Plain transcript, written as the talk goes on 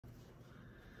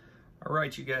All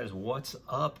right, you guys, what's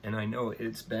up? And I know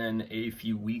it's been a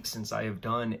few weeks since I have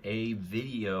done a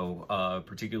video,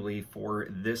 particularly for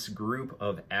this group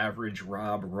of average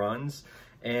Rob runs.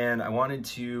 And I wanted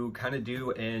to kind of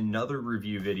do another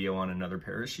review video on another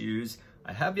pair of shoes.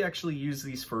 I have actually used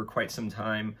these for quite some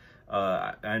time,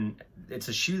 and it's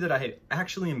a shoe that I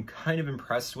actually am kind of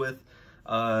impressed with.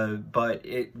 But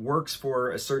it works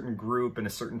for a certain group and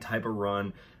a certain type of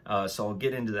run, so I'll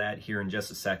get into that here in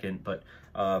just a second. But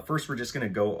first we're just going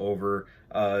to go over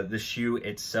the shoe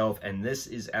itself, and this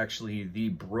is actually the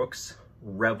Brooks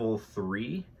Revel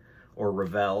 3 or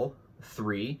Revel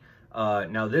 3.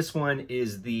 Now this one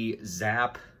is the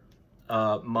Zap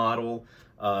model,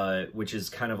 which is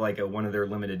kind of like one of their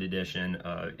limited edition.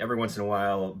 Every once in a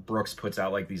while, Brooks puts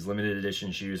out like these limited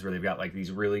edition shoes where they've got like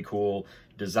these really cool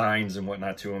designs and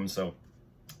whatnot to them. So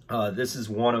this is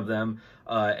one of them.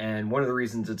 And one of the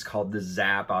reasons it's called the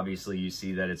Zap, obviously you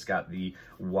see that it's got the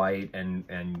white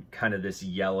and kind of this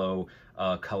yellow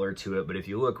color to it. But if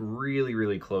you look really,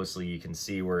 really closely, you can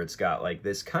see where it's got like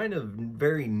this kind of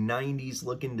very 90s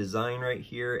looking design right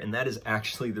here. And that is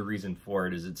actually the reason for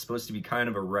it, is it's supposed to be kind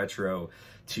of a retro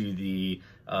to the,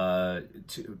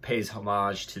 pays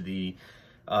homage to the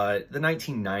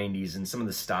 1990s and some of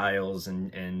the styles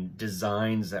and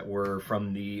designs that were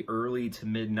from the early to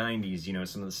mid 90s, you know,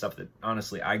 some of the stuff that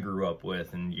honestly I grew up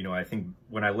with. And, you know, I think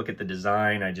when I look at the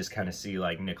design, I just kind of see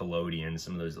like Nickelodeon,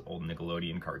 some of those old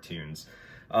Nickelodeon cartoons.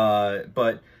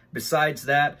 But besides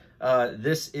that,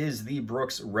 this is the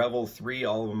Brooks Revel 3.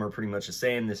 All of them are pretty much the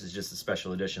same. This is just a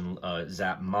special edition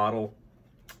Zap model.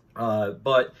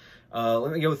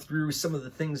 Let me go through some of the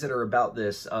things that are about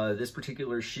this. This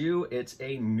particular shoe, it's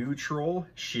a neutral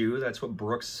shoe. That's what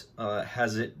Brooks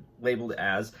has it labeled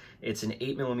as. It's an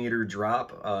 8mm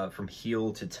drop from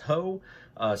heel to toe.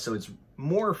 So it's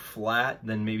more flat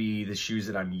than maybe the shoes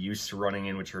that I'm used to running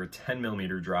in, which are a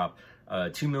 10mm drop.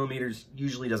 2mm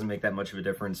usually doesn't make that much of a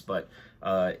difference, but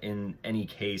in any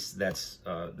case, this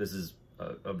is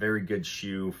a very good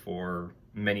shoe for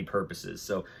many purposes.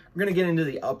 So we're going to get into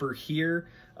the upper here,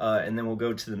 and then we'll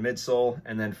go to the midsole,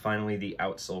 and then finally the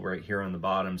outsole right here on the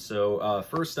bottom. So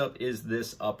first up is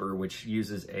this upper, which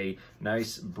uses a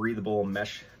nice breathable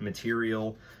mesh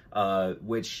material,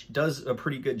 which does a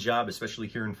pretty good job, especially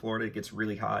here in Florida. It gets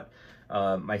really hot.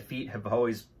 My feet have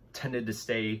always tended to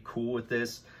stay cool with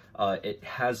this. It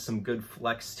has some good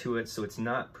flex to it, so it's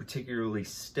not particularly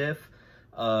stiff,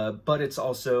 but it's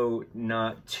also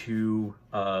not too,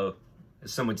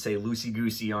 some would say,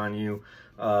 loosey-goosey on you.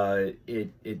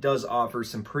 It does offer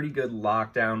some pretty good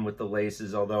lockdown with the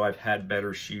laces, although I've had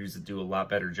better shoes that do a lot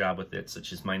better job with it,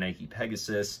 such as my Nike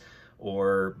Pegasus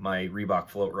or my Reebok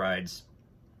Float Rides.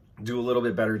 Do a little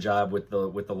bit better job with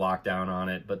the lockdown on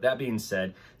it. But that being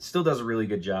said, still does a really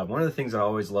good job. One of the things I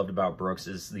always loved about Brooks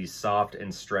is these soft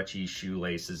and stretchy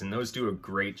shoelaces, and those do a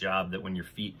great job that when your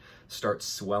feet start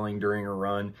swelling during a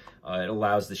run, it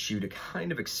allows the shoe to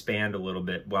kind of expand a little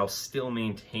bit while still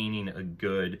maintaining a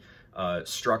good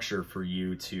structure for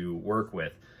you to work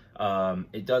with.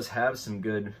 It does have some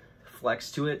good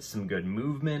flex to it, some good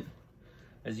movement,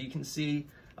 as you can see.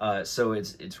 So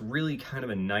it's really kind of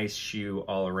a nice shoe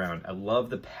all around. I love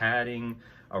the padding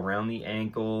around the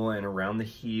ankle and around the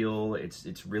heel.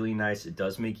 It's really nice. It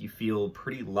does make you feel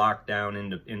pretty locked down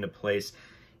into place.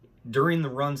 During the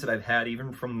runs that I've had,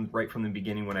 even right from the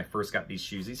beginning when I first got these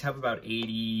shoes, these have about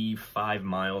 85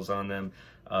 miles on them.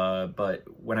 But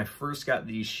when I first got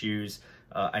these shoes,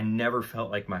 I never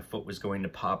felt like my foot was going to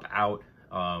pop out,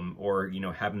 or, you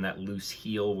know, having that loose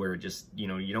heel where it just, you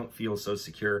know, you don't feel so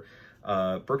secure.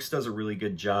 Brooks does a really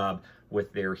good job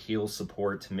with their heel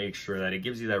support to make sure that it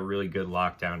gives you that really good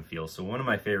lockdown feel. So one of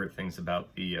my favorite things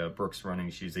about the Brooks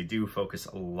running shoes, they do focus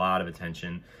a lot of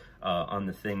attention on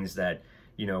the things that,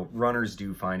 you know, runners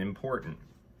do find important.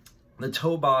 The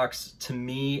toe box, to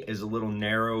me, is a little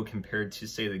narrow compared to,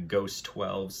 say, the Ghost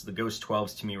 12s. The Ghost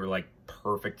 12s, to me, were like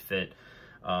perfect fit.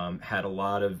 Had a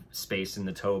lot of space in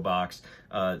the toe box.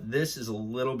 This is a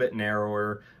little bit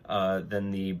narrower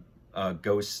than the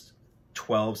Ghost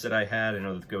 12s that I had. I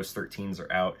know the Ghost 13s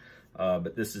are out,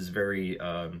 but this is very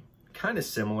kind of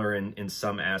similar in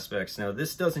some aspects. Now,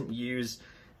 this doesn't use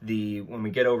when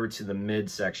we get over to the mid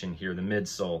section here, the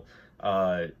midsole,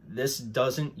 this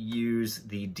doesn't use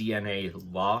the DNA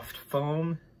loft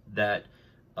foam that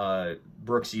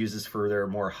Brooks uses for their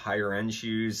more higher end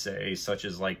shoes, say such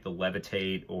as like the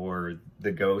Levitate or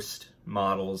the Ghost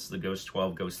models, the Ghost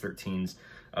 12, Ghost 13s,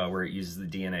 where it uses the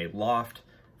DNA loft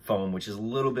foam, which is a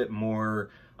little bit more,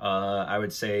 I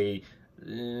would say,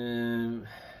 kind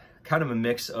of a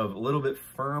mix of a little bit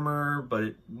firmer,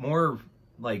 but more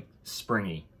like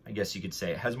springy, I guess you could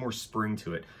say. It has more spring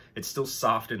to it. It's still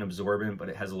soft and absorbent, but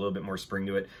it has a little bit more spring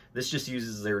to it. This just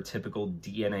uses their typical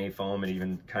DNA foam. It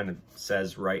even kind of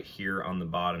says right here on the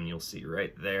bottom, you'll see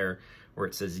right there where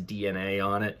it says DNA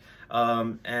on it.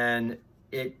 And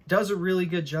it does a really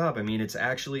good job. I mean, it's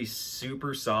actually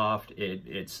super soft.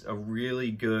 It's a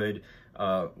really good,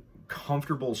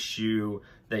 comfortable shoe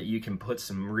that you can put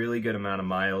some really good amount of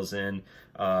miles in.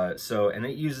 And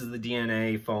it uses the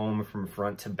DNA foam from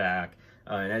front to back.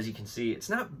 And as you can see, it's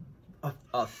not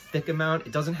a thick amount.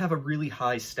 It doesn't have a really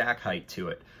high stack height to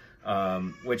it,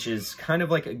 which is kind of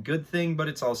like a good thing, but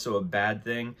it's also a bad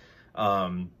thing.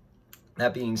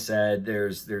 That being said,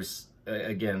 there's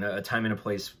again, a time and a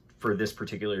place for this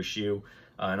particular shoe,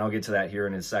 and I'll get to that here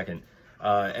in a second.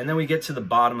 And then we get to the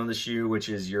bottom of the shoe, which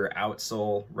is your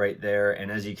outsole right there.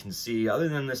 And as you can see, other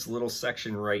than this little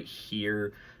section right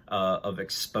here of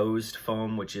exposed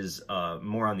foam, which is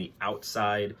more on the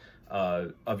outside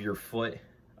of your foot,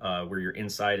 where your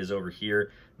inside is over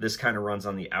here, this kind of runs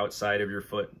on the outside of your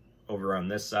foot over on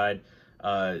this side.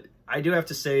 I do have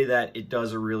to say that it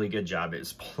does a really good job.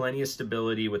 It's plenty of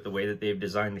stability with the way that they've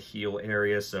designed the heel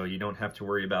area, so you don't have to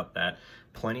worry about that.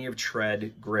 Plenty of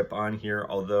tread grip on here,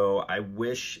 although I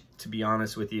wish, to be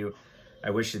honest with you, I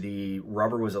wish the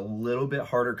rubber was a little bit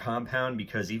harder compound,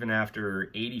 because even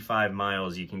after 85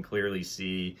 miles, you can clearly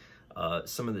see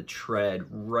some of the tread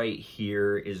right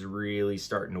here is really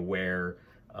starting to wear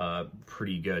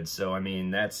pretty good. So, I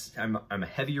mean, I'm a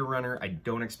heavier runner. I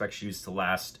don't expect shoes to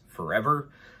last forever,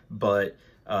 but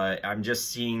I'm just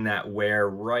seeing that wear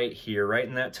right here, right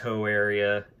in that toe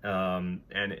area, and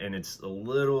it's a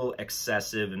little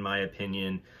excessive in my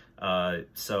opinion.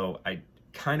 So I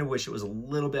kind of wish it was a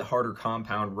little bit harder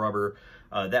compound rubber.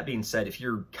 That being said, if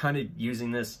you're kind of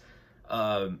using this,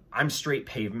 I'm straight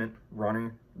pavement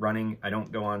running. I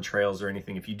don't go on trails or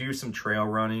anything. If you do some trail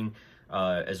running,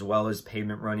 as well as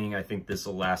pavement running, I think this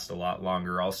will last a lot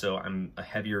longer. Also, I'm a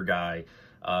heavier guy,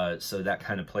 so that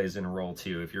kind of plays in a role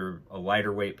too. If you're a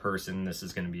lighter weight person, this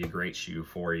is going to be a great shoe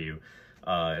for you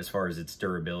as far as its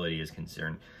durability is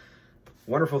concerned.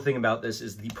 Wonderful thing about this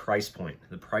is the price point.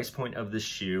 The price point of this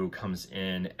shoe comes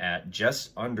in at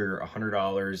just under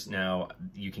 $100. Now,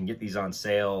 you can get these on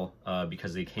sale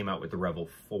because they came out with the Revel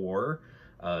 4.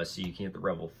 So you can get the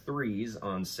Revel 3s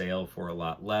on sale for a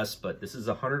lot less, but this is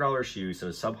a $100 shoe, so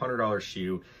a sub $100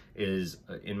 shoe is,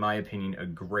 in my opinion, a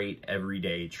great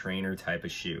everyday trainer type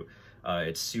of shoe.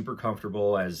 It's super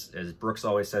comfortable. As Brooks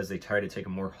always says, they try to take a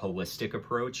more holistic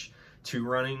approach to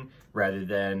running rather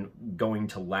than going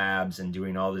to labs and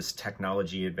doing all this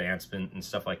technology advancement and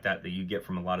stuff like that that you get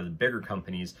from a lot of the bigger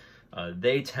companies.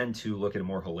 They tend to look at a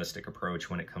more holistic approach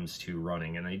when it comes to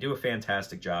running, and they do a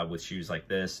fantastic job with shoes like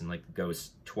this and like the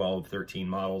Ghost 12, 13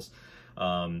 models.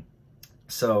 It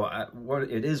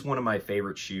is one of my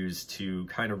favorite shoes to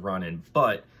kind of run in,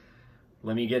 but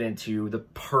let me get into the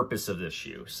purpose of this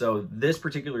shoe. So this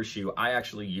particular shoe I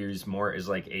actually use more as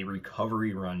like a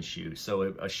recovery run shoe. So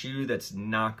a shoe that's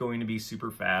not going to be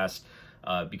super fast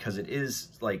because it is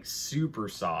like super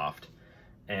soft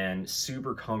and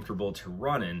super comfortable to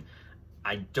run in.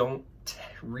 I don't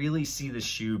really see the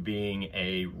shoe being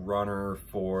a runner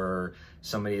for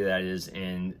somebody that is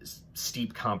in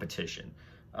steep competition.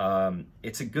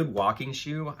 It's a good walking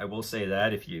shoe. I will say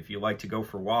that if you like to go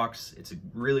for walks, it's a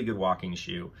really good walking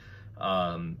shoe.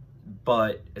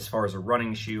 But as far as a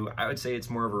running shoe, I would say it's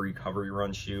more of a recovery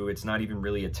run shoe. It's not even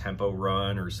really a tempo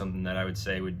run or something that I would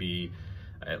say would be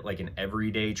like an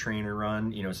everyday trainer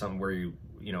run, you know, something where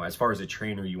you know, as far as a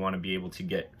trainer, you want to be able to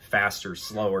get faster,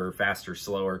 slower,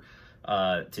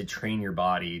 to train your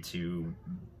body to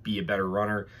be a better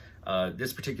runner.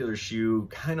 This particular shoe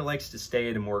kind of likes to stay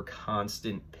at a more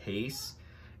constant pace,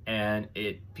 and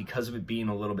because of it being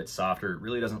a little bit softer, it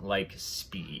really doesn't like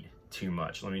speed too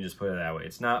much. Let me just put it that way.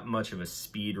 It's not much of a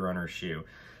speed runner shoe.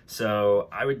 So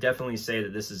I would definitely say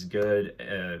that this is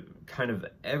good, kind of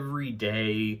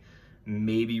everyday,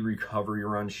 maybe recovery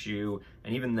run shoe.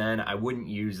 And even then, I wouldn't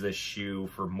use this shoe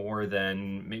for more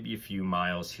than maybe a few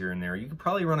miles here and there. You could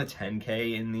probably run a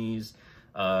 10K in these,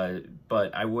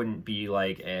 but I wouldn't be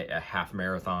like a half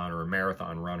marathon or a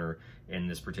marathon runner in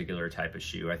this particular type of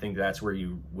shoe. I think that's where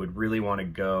you would really want to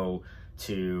go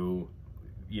to,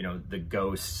 you know, the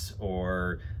Ghosts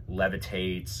or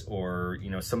Levitates or, you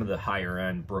know, some of the higher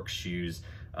end Brooks shoes.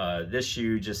 This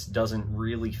shoe just doesn't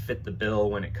really fit the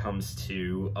bill when it comes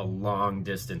to a long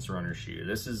distance runner shoe.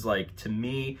 This is like, to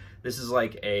me, this is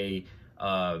like a,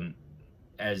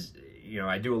 as you know,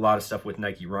 I do a lot of stuff with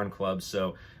Nike Run Club,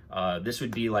 so this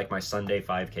would be like my Sunday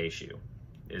 5K shoe,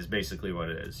 is basically what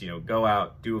it is. You know, go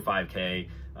out, do a 5K,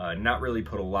 Not really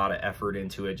put a lot of effort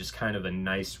into it, just kind of a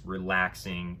nice,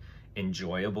 relaxing,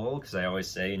 enjoyable, because I always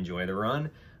say enjoy the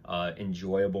run,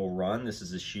 enjoyable run. This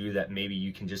is a shoe that maybe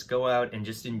you can just go out and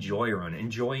just enjoy run,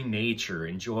 enjoy nature,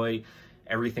 enjoy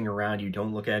everything around you.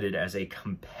 Don't look at it as a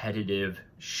competitive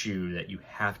shoe that you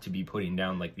have to be putting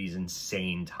down like these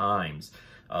insane times.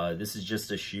 This is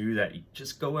just a shoe that you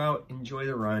just go out, enjoy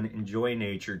the run, enjoy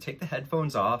nature, take the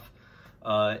headphones off,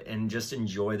 and just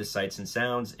enjoy the sights and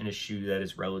sounds in a shoe that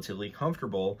is relatively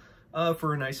comfortable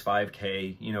for a nice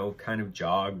 5K, you know, kind of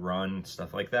jog, run,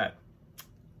 stuff like that.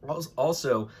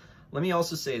 Also, let me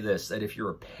also say this, that if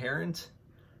you're a parent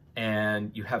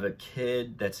and you have a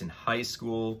kid that's in high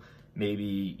school,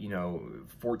 maybe, you know,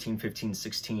 14, 15,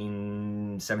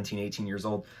 16, 17, 18 years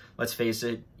old, let's face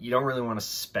it, you don't really want to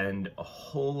spend a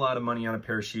whole lot of money on a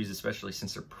pair of shoes, especially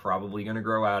since they're probably going to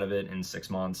grow out of it in 6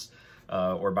 months,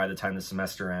 or by the time the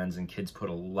semester ends, and kids put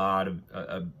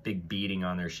a big beating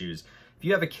on their shoes. If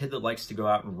you have a kid that likes to go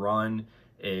out and run,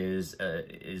 is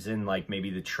in like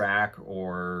maybe the track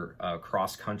or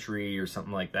cross country or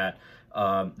something like that,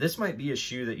 this might be a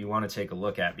shoe that you want to take a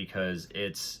look at, because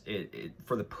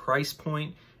for the price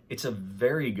point, it's a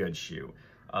very good shoe.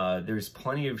 There's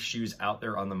plenty of shoes out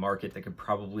there on the market that could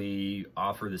probably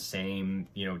offer the same,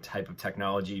 you know, type of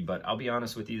technology, but I'll be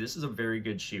honest with you, this is a very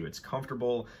good shoe. It's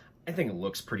comfortable. I think it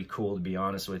looks pretty cool, to be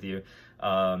honest with you.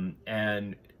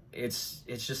 And it's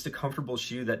just a comfortable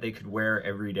shoe that they could wear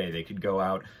every day. They could go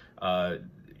out,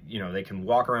 you know, they can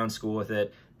walk around school with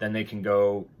it, then they can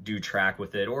go do track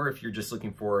with it. Or if you're just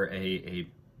looking for a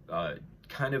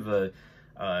kind of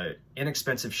a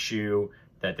inexpensive shoe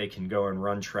that they can go and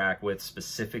run track with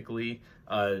specifically,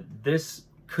 this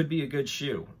could be a good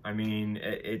shoe. I mean,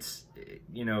 it's,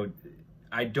 you know,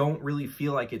 I don't really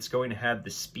feel like it's going to have the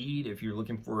speed. If you're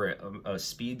looking for a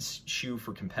speed shoe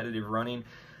for competitive running,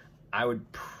 I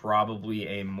would probably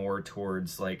aim more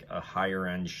towards like a higher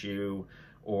end shoe,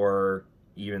 or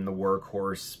even the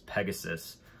workhorse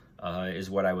Pegasus is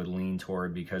what I would lean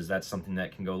toward, because that's something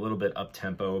that can go a little bit up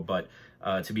tempo. But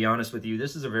to be honest with you,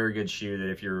 this is a very good shoe that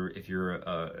if you're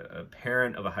a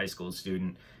parent of a high school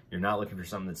student, you're not looking for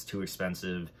something that's too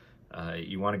expensive.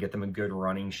 You want to get them a good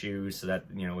running shoe so that,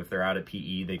 you know, if they're out at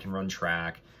PE, they can run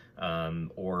track.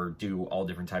 Or do all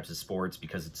different types of sports,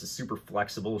 because it's a super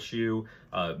flexible shoe,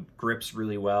 grips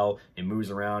really well, it moves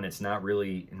around. It's not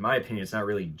really, in my opinion, it's not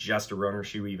really just a runner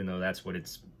shoe, even though that's what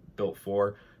it's built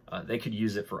for. They could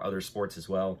use it for other sports as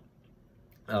well.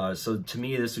 So to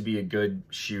me, this would be a good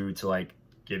shoe to like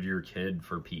give your kid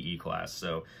for PE class.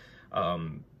 So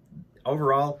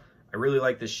overall, I really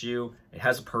like this shoe. It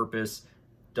has a purpose,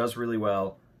 does really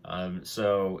well.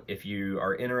 So if you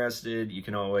are interested, you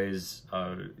can always,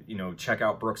 you know, check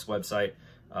out Brooks' website.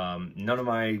 None of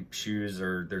my shoes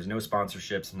there's no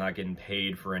sponsorships. I'm not getting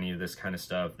paid for any of this kind of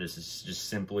stuff. This is just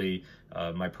simply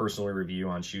my personal review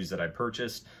on shoes that I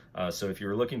purchased. So if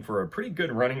you're looking for a pretty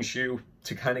good running shoe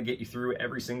to kind of get you through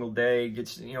every single day,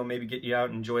 you know, maybe get you out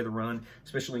and enjoy the run,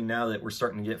 especially now that we're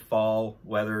starting to get fall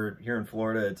weather here in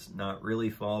Florida. It's not really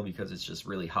fall because it's just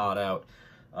really hot out,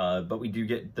 but we do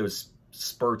get those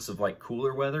spurts of like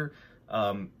cooler weather.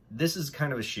 This is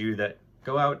kind of a shoe that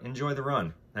go out, enjoy the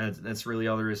run. That's really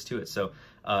all there is to it. So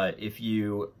if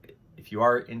you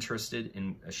are interested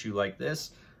in a shoe like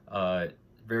this,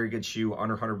 very good shoe,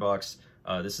 under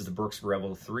 $100. This is the Brooks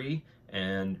Revel 3,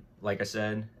 and like I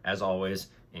said, as always,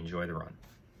 enjoy the run.